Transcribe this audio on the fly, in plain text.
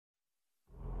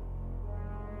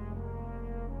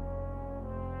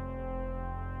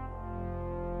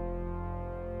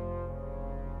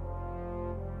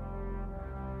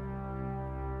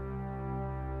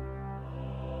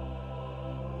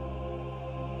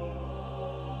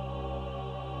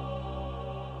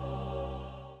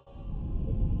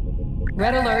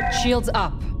Red alert, shields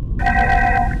up.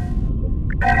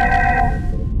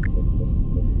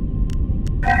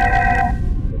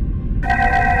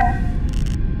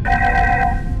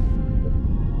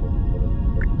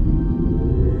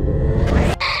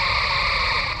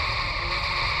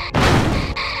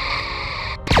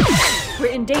 We're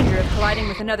in danger of colliding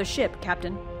with another ship,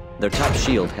 Captain. Their top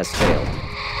shield has failed.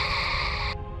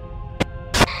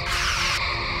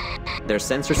 Their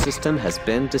sensor system has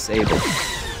been disabled.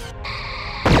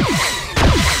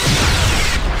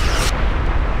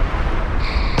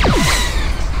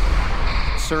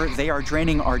 Sir, they are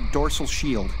draining our dorsal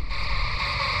shield.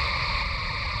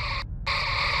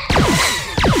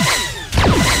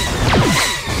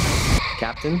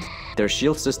 Captain, their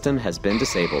shield system has been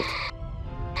disabled.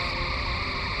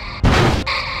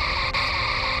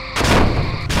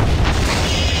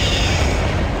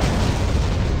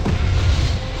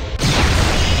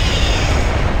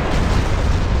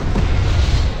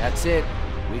 That's it.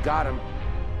 We got him.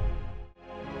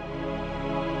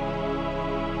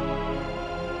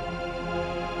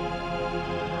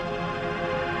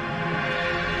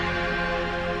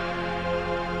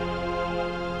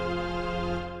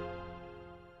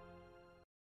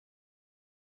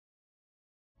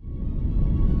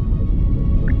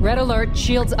 Red alert,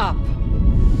 shields up.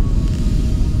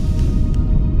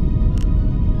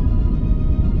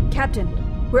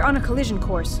 Captain, we're on a collision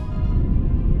course.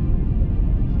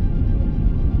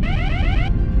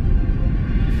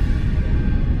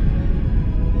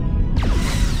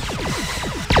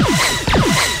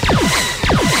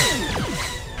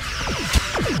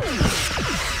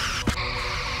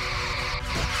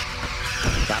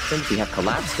 Captain, we have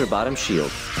collapsed their bottom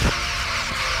shield.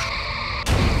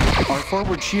 Our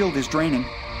forward shield is draining.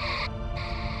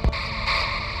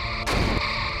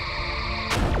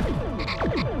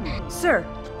 Sir,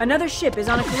 another ship is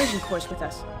on a collision course with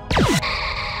us.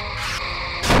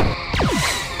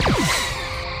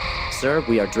 Sir,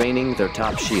 we are draining their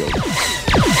top shield.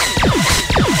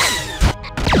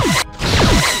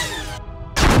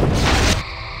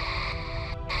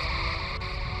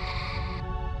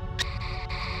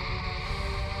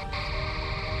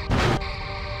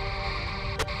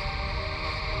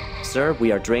 Sir,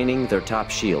 we are draining their top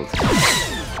shield.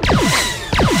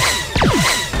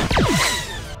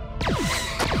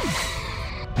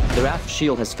 Their aft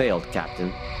shield has failed,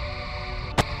 Captain.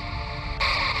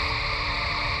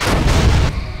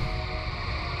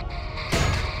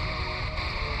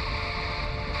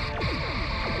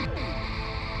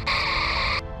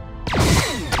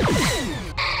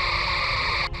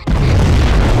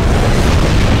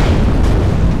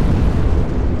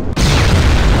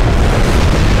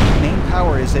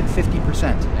 Is at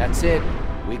 50%. That's it.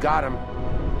 We got him.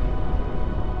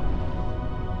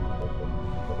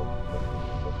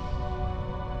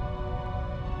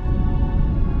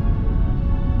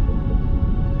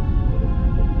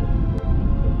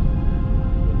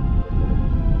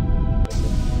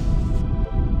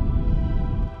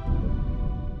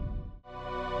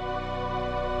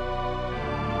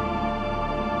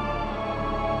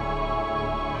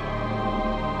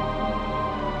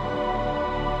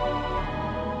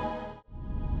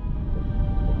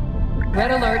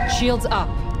 Red alert, shields up.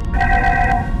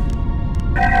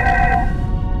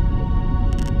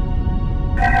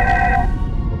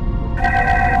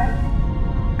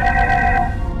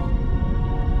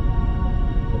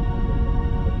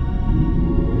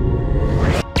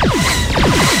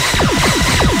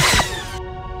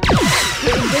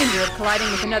 We're in danger of colliding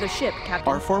with another ship, Captain.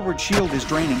 Our forward shield is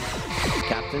draining.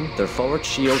 Captain, their forward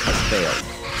shield has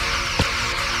failed.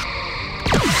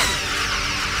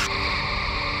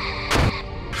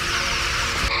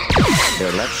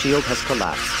 Their left shield has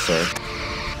collapsed, sir.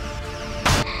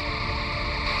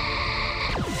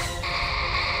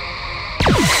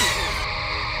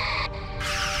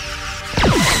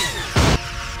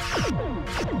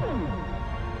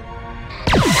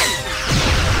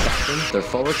 Captain, their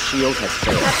forward shield has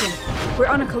failed. Captain, we're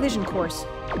on a collision course.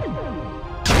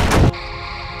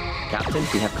 Captain,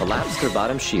 we have collapsed their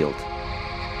bottom shield.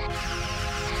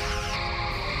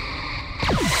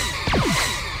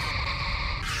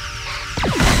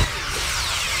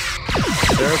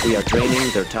 Sir, we are draining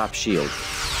their top shield.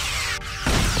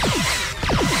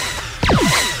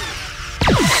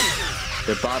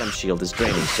 Their bottom shield is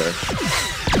draining, sir.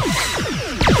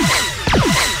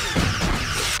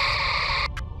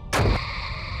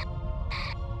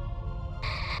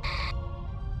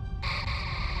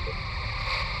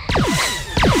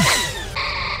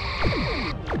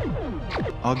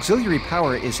 Auxiliary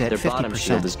power is at 50%. Their bottom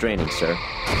shield is draining, sir.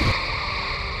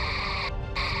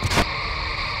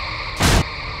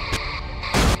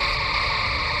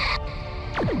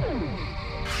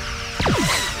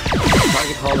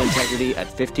 hull integrity at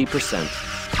 50%.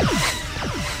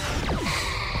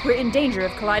 We're in danger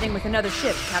of colliding with another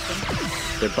ship, Captain.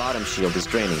 Their bottom shield is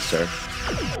draining, sir.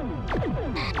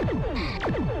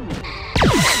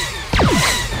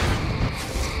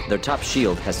 Their top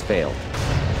shield has failed.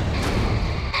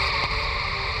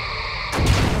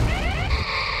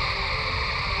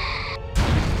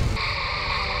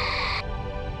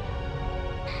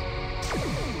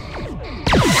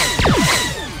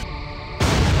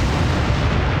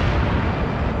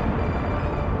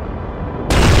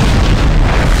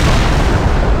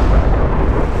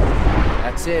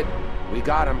 That's it. We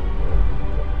got him.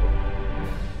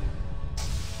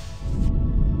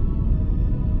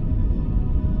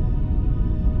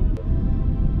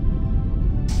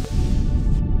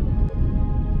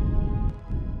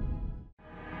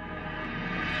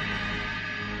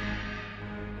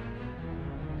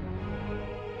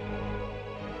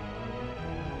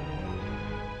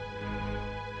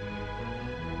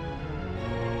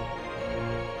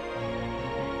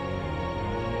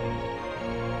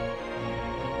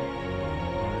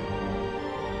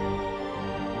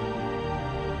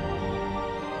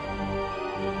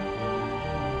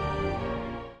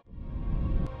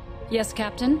 Yes,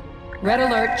 Captain. Red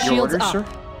alert, Your shields orders, up. sir?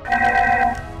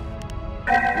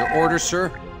 Your order, sir?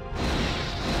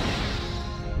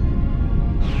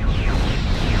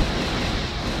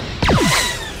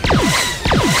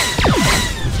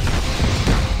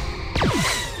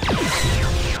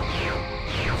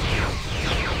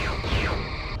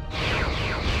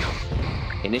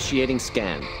 Initiating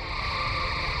scan.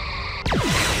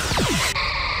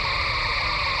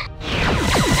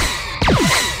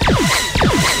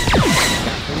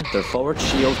 Captain, their forward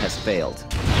shield has failed.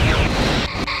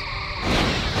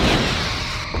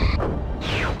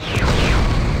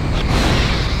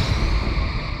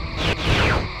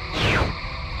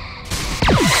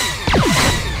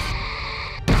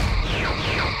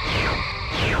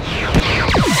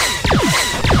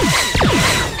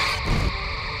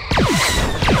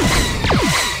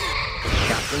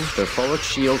 Captain, their forward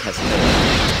shield has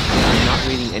failed. I'm not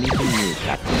reading anything new,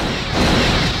 Captain.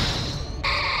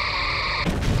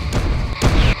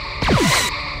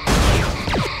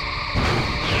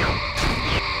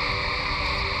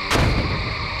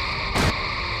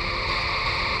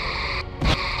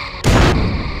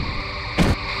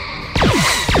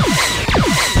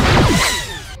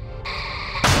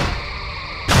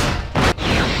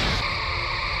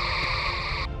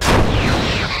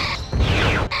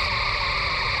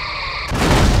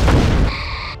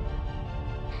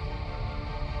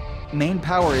 Main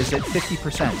power is at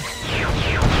 50%.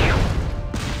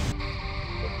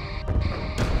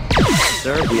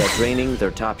 Sir, we are draining their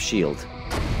top shield.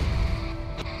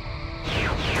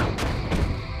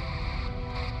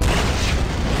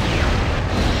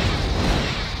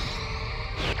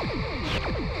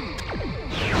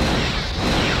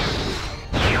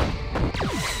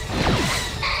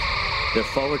 Their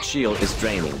forward shield is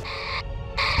draining.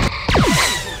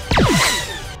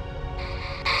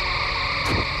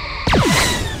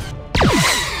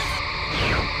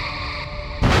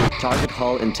 Target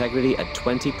hull integrity at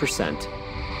 20%.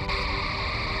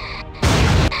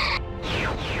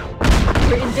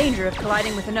 We're in danger of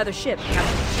colliding with another ship,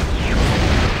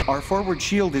 Captain. Our forward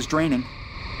shield is draining.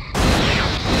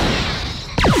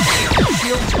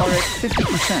 Shields are at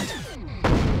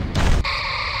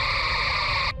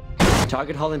 50%.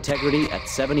 Target hull integrity at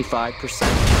 75%.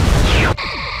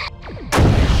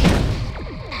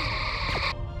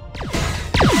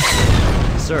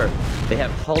 Sir, they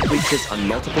have hull breaches on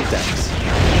multiple decks.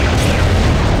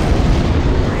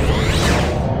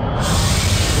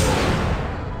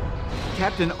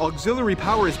 Captain, auxiliary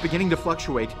power is beginning to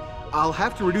fluctuate. I'll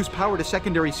have to reduce power to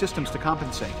secondary systems to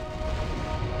compensate.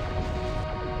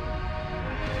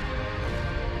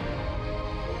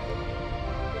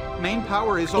 Main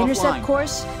power is offline. Intercept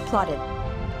course plotted.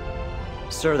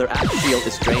 Sir, their aft shield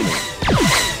is draining.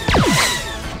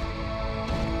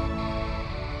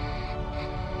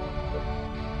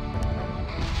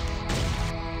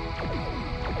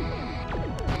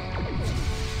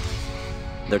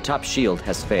 Their top shield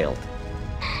has failed.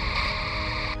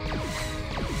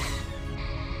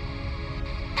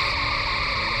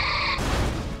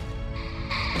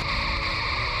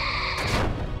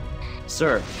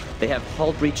 Sir, they have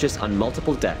hull breaches on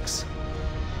multiple decks.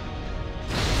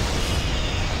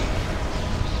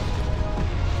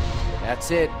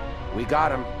 That's it. We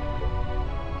got him.